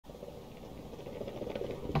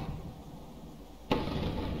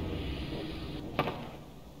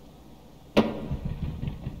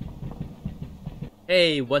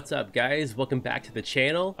Hey, what's up guys? Welcome back to the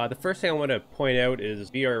channel. The first thing I want to point out is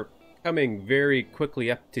we are coming very quickly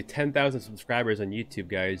up to 10,000 subscribers on YouTube,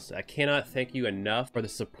 guys. I cannot thank you enough for the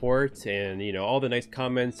support and, you know, all the nice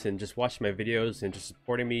comments and just watching my videos and just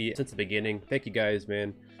supporting me since the beginning. Thank you guys,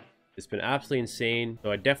 man. It's been absolutely insane.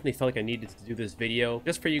 So I definitely felt like I needed to do this video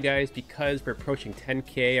just for you guys because we're approaching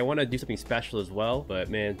 10K. I want to do something special as well. But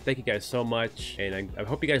man, thank you guys so much. And I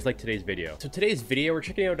hope you guys like today's video. So today's video, we're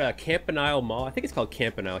checking out Campanile Mall. I think it's called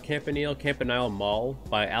Campanile Mall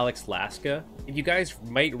by Alexlaskka. If you guys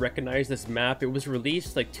might recognize this map, it was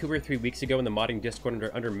released like 2 or 3 weeks ago in the modding Discord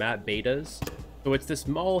under map betas. So it's this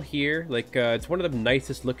mall here, like it's one of the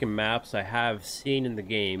nicest looking maps I have seen in the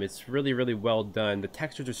game. It's really, really well done. The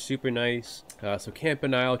textures are super nice. So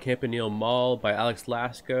Campanile Mall by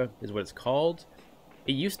Alexlaskka is what it's called.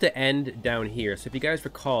 It used to end down here. So if you guys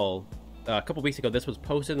recall, a couple weeks ago, this was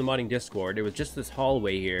posted in the modding Discord. It was just this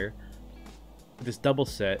hallway here, this double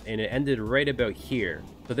set, and it ended right about here.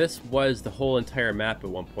 So this was the whole entire map at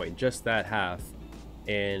one point, just that half.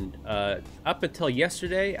 And up until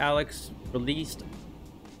yesterday, Alex released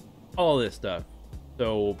all this stuff.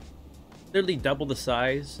 So literally double the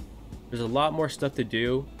size. There's a lot more stuff to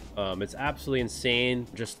do. It's absolutely insane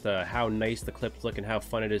just how nice the clips look and how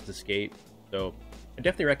fun it is to skate. So I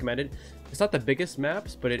definitely recommend it. It's not the biggest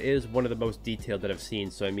maps, but it is one of the most detailed that I've seen.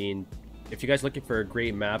 So I mean, if you guys are looking for a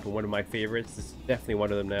great map and one of my favorites, this is definitely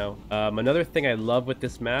one of them now. Another thing I love with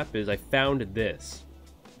this map is I found this.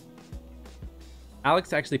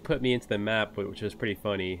 Alex actually put me into the map, which was pretty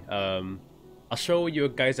funny. I'll show you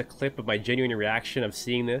guys a clip of my genuine reaction of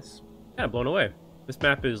seeing this. Kind of blown away. This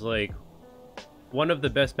map is like one of the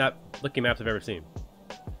best looking maps I've ever seen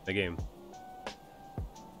in the game.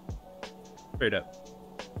 Straight up.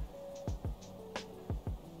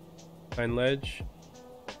 Fine ledge.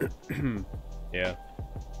 Yeah.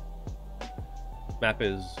 Map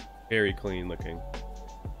is very clean looking.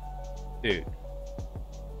 Dude.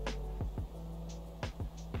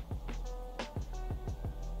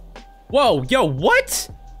 Whoa, yo, what?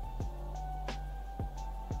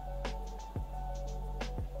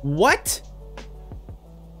 What?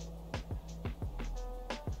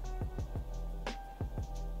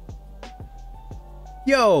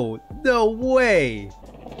 Yo, no way.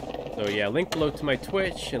 So yeah, link below to my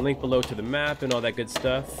Twitch and link below to the map and all that good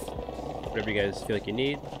stuff. Whatever you guys feel like you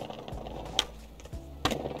need.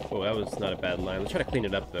 Oh, that was not a bad line. Let's try to clean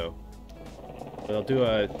it up though. So I'll do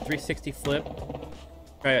a 360 flip.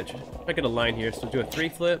 Try to get a line here, so do a 3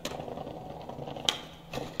 flip,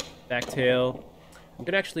 back tail. I'm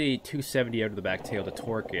gonna actually 270 out of the back tail to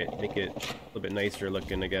torque it, make it a little bit nicer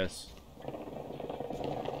looking, I guess.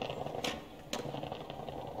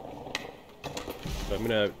 So I'm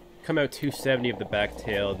gonna come out 270 of the back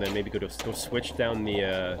tail, then maybe go switch down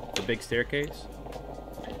the big staircase.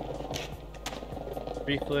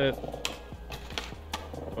 3 flip.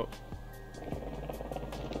 Oh.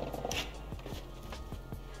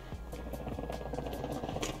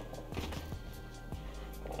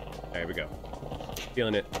 There we go.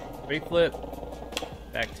 Feeling it. 3 flip,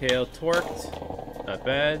 back tail torqued, not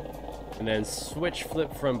bad. And then switch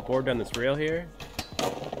flip from board down this rail here.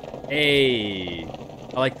 Hey,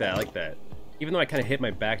 I like that, I like that. Even though I kind of hit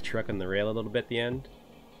my back truck on the rail a little bit at the end.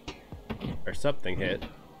 Or something hit. I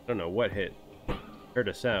don't know what hit. Heard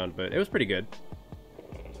a sound, but it was pretty good.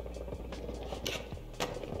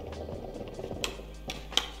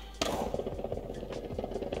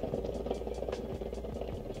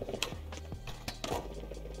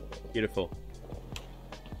 Beautiful.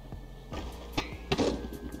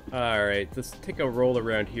 All right, let's take a roll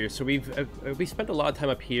around here. So we spent a lot of time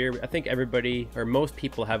up here. I think everybody, or most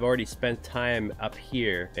people, have already spent time up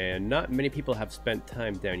here, and not many people have spent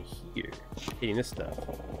time down here hitting this stuff.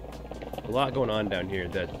 A lot going on down here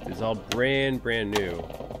that is all brand new.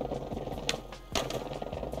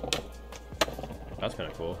 That's kind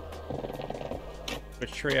of cool.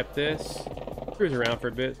 Let's tray up this, cruise around for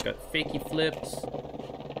a bit. It's got fakey flips.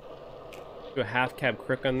 Do a half cab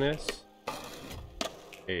crook on this.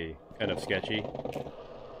 Hey, kind of sketchy.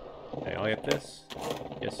 Okay, I'll get this.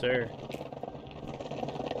 Yes, sir.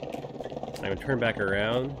 I'm gonna turn back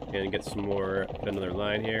around and get some more, put another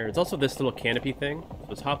line here. It's also this little canopy thing. So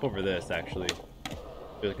let's hop over this actually.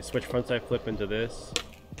 Do like a switch frontside flip into this.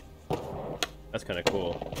 That's kind of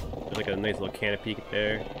cool. There's like a nice little canopy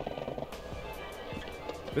there.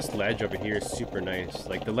 This ledge over here is super nice.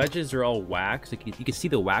 Like the ledges are all wax. Like you can see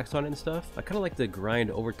the wax on it and stuff. I kind of like the grind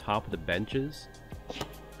over top of the benches.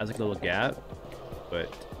 Has like a little gap. But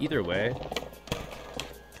either way,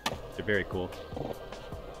 they're very cool.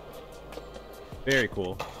 Very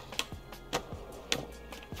cool.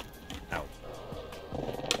 Ow.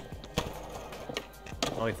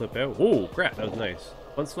 Ollie flip out. Oh crap, that was nice.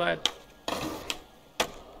 One slide.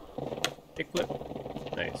 Kick flip.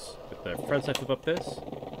 Nice. With the front side flip up this.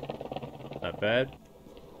 Not bad.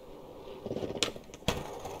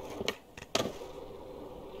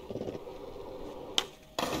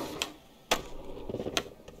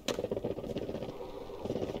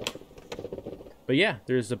 But yeah,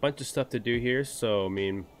 there's a bunch of stuff to do here. So I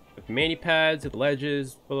mean, with the mani pads, with the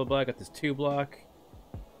ledges, blah blah blah. Got this 2-block.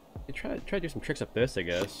 Try to do some tricks up this, I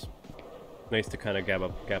guess. Nice to kind of gap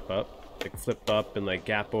up, like flip up and like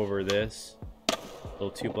gap over this little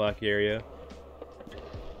 2-block area.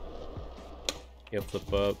 He'll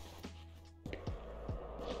flip up.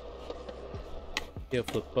 He'll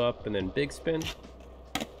flip up and then big spin.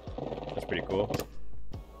 That's pretty cool.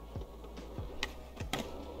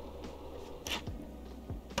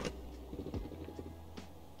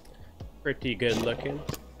 Pretty good looking.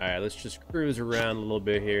 Alright, let's just cruise around a little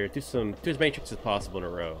bit here. Do as many tricks as possible in a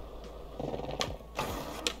row.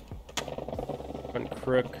 Front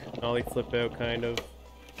crook, ollie flip out kind of.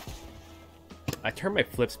 I turn my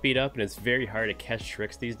flip speed up and it's very hard to catch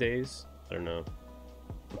tricks these days. I don't know.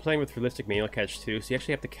 I'm playing with realistic manual catch too, so you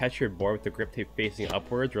actually have to catch your board with the grip tape facing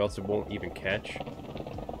upwards or else it won't even catch.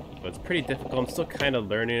 So it's pretty difficult. I'm still kind of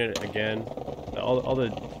learning it again. All the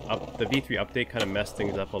V3 update kind of messed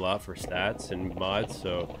things up a lot for stats and mods,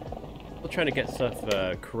 so still trying to get stuff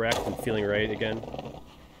correct and feeling right again.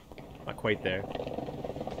 Not quite there.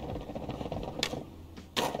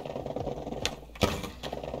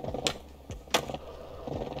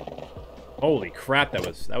 Holy crap, that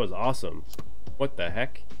was awesome. What the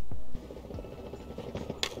heck?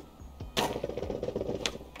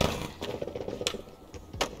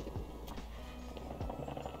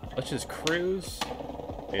 Let's just cruise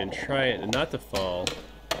and try it not to fall.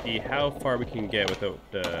 See how far we can get without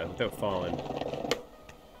falling.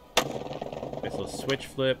 Nice little switch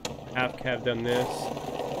flip, half cab down this,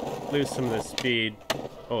 lose some of the speed.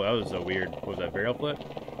 Oh, that was a weird. What was that, barrel flip?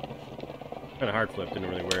 Kind of hard flip, didn't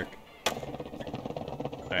really work.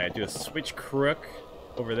 Alright, do a switch crook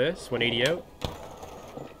over this, 180 out.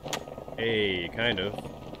 Hey, kind of.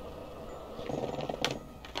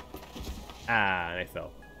 Ah, and I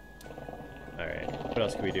fell. Alright, what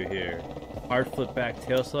else can we do here? Hard flip back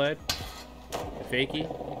tail slide. A fakie.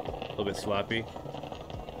 A little bit sloppy.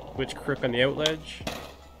 Switch crook on the out ledge.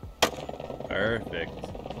 Perfect.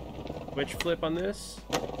 Switch flip on this.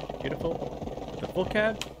 Beautiful. The full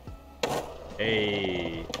cab.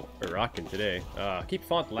 Hey, we're rocking today. Keep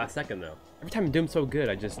falling at the last second though. Every time I'm doing so good,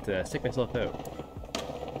 I just stick myself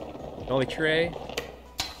out. Ollie tray.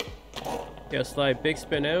 Tail slide, big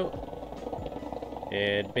spin out.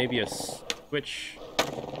 And maybe a switch.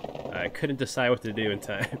 I couldn't decide what to do in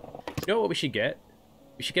time. You know what we should get?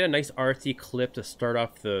 We should get a nice RT clip to start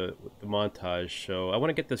off the montage. So I want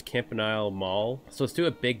to get this Campanile Mall. So let's do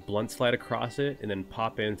a big blunt slide across it and then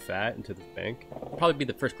pop in fat into the bank. Probably be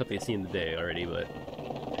the first clip they see in the day already, but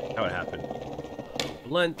how it happened.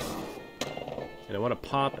 Blunt. And I want to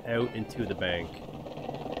pop out into the bank.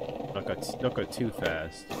 Not go too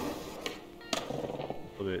fast.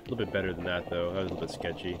 A little bit better than that though. That was a little bit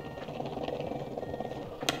sketchy.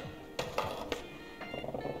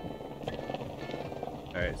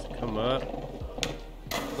 Alright, so come up.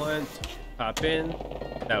 Blunt. Pop in.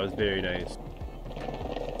 That was very nice.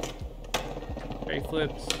 Straight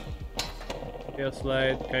flips. Tail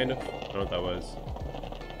slide, kind of. I don't know what that was.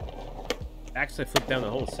 Backside flip down the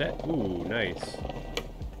whole set. Ooh, nice.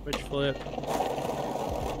 Switch flip.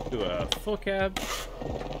 Do a full cab.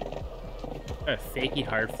 A fakey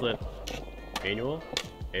hard flip. Manual.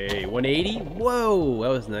 Hey, 180. Whoa, that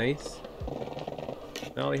was nice.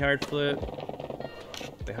 Nollie hard flip.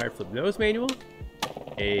 The hard flip nose manual.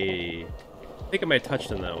 Hey, I think I might have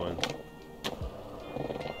touched on that one.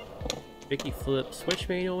 Vicky flip switch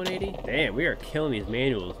manual 180. Damn, we are killing these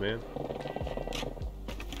manuals, man.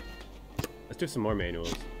 Let's do some more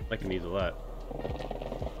manuals. Liking these a lot.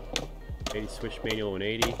 80 switch manual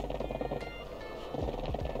 180.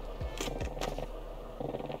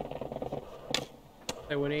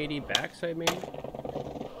 Side 180 backside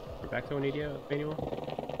manual. Or backside 180 manual.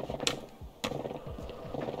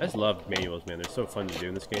 I just love manuals, man. They're so fun to do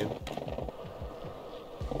in this game.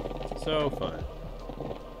 So fun.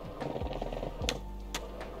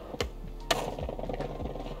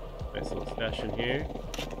 Nice little stash in here.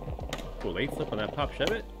 Cool, late flip on that pop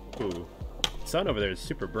shove-it. Ooh. Sun over there is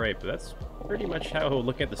super bright, but that's pretty much how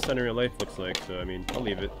looking at the sun in real life looks like, so I mean, I'll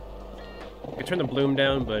leave it. I can turn the bloom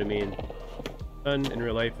down, but I mean, sun in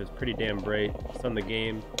real life is pretty damn bright. Sun in the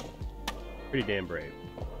game, pretty damn bright.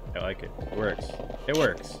 I like it. It works. It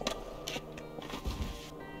works.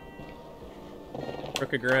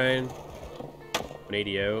 Crooked grind.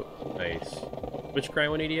 180 out. Nice. Switch grind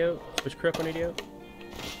 180 out. Switch crook 180 out.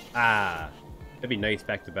 Ah. That'd be nice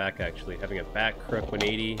back to back actually. Having a back crook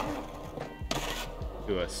 180.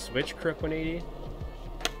 Do a switch crook 180.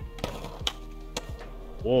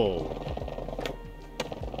 Whoa.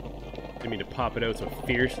 Didn't mean to pop it out so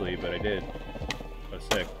fiercely, but I did. Oh,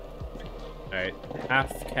 sick. Alright.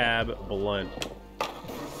 Half cab blunt.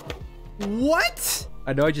 What?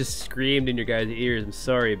 I know I just screamed in your guys' ears. I'm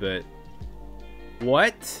sorry, but...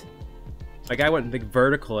 What? My guy went like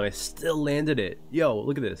vertical and I still landed it. Yo,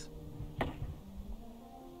 look at this.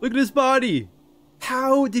 Look at his body.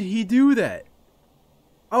 How did he do that?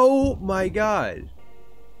 Oh my god.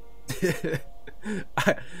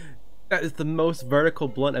 That is the most vertical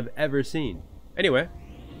blunt I've ever seen. Anyway.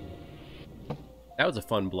 That was a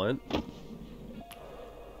fun blunt.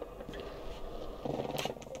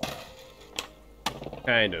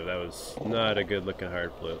 Kind of. That was not a good looking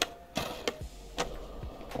hard flip.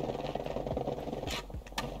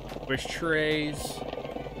 Push trays.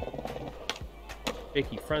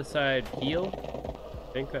 Shaky frontside heel.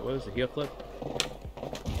 I think that was a heel flip.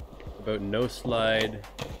 About no slide.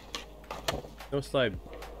 No slide.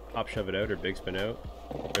 Pop shove it out or big spin out.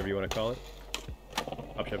 Whatever you want to call it.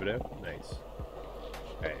 Pop shove it out. Nice.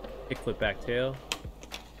 Alright. Kick flip back tail.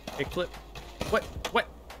 Kick flip. What? What?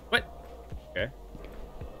 What? Okay.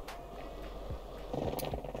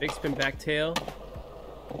 Big spin back tail.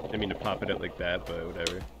 Didn't mean to pop it out like that, but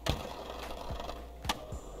whatever.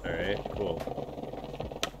 Alright, cool.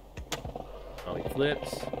 Ollie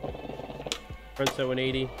flips. Frontside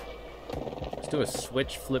 180. Let's do a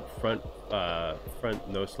switch flip front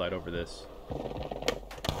no slide over this.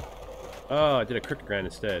 Oh, I did a crooked grind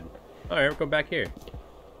instead. Alright, we're going back here.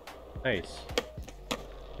 Nice.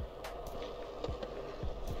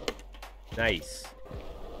 Nice.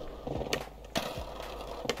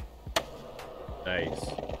 Nice.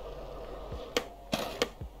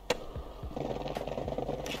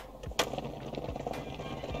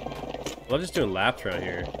 I love just doing laps around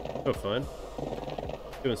here. So fun.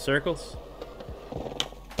 Doing circles.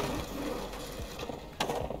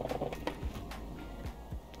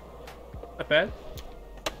 Not bad.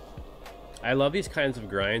 I love these kinds of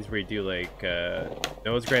grinds where you do like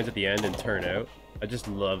nose grinds at the end and turn out. I just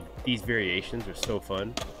love these variations. They're so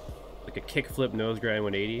fun. Like a kickflip nose grind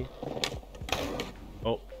 180.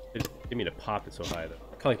 Oh, didn't mean to pop it so high though.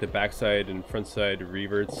 Kind of like the backside and frontside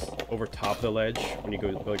reverts over top of the ledge when you go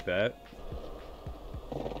like that.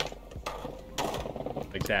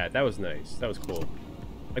 Like that. That was nice. That was cool.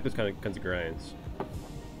 I like those kinds of grinds.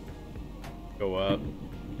 Go up.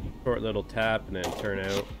 Short little tap and then turn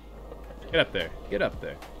out. Get up there. Get up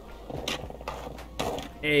there.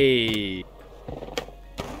 Hey.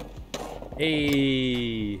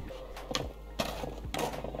 Hey.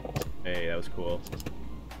 Hey, that was cool.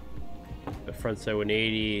 The front side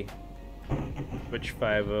 180. Switch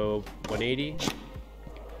 5-0 180.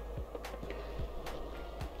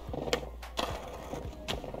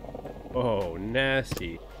 Oh,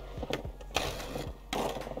 nasty.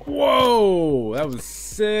 Whoa! That was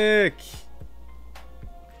sick!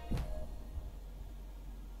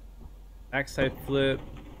 Backside flip.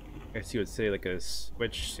 I guess you would say like a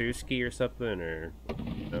switch Suski or something, or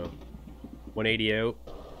you know, 180 out.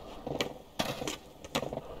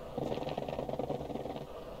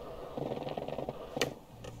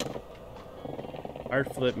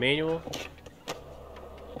 Hard flip manual.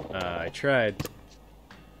 I tried.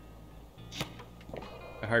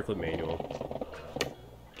 A hard flip manual.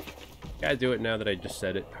 Gotta do it now that I just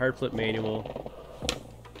said it. Hard flip manual.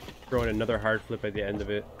 Throw in another hard flip at the end of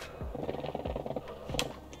it.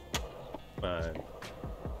 Come on.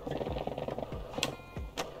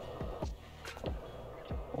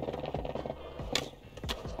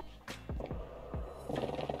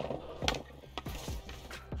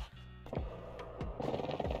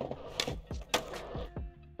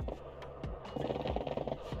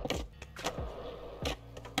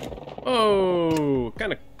 Oh,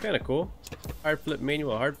 kind of cool. Hard flip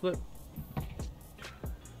manual, hard flip.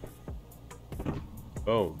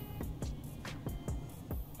 Boom.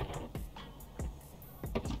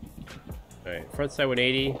 Alright, front side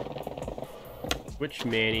 180. Switch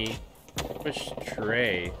Manny. Switch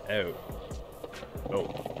tray out.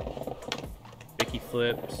 Oh. Mickey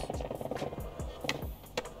flips.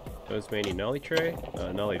 Nose Manny nollie tray.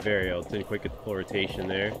 Nollie varial. Didn't quite get the full rotation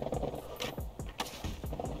there.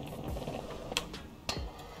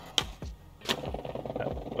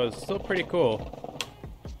 That was still pretty cool.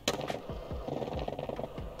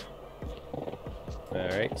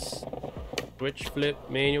 Alright. Switch flip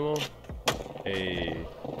manual. Hey.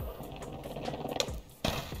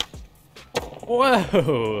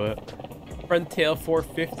 Whoa! Front tail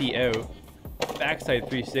 450 out. Backside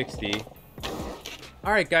 360.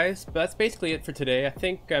 Alright guys, but that's basically it for today. I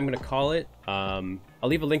think I'm gonna call it. I'll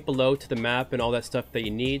leave a link below to the map and all that stuff that you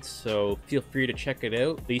need, so feel free to check it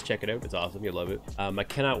out. Please check it out, it's awesome, you'll love it. I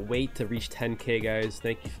cannot wait to reach 10K guys.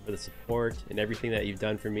 Thank you for the support and everything that you've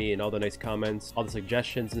done for me and all the nice comments, all the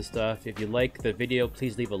suggestions and stuff. If you like the video,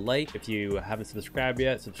 please leave a like. If you haven't subscribed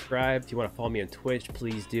yet, subscribe. If you want to follow me on Twitch,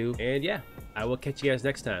 please do. And yeah, I will catch you guys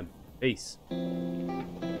next time. Peace.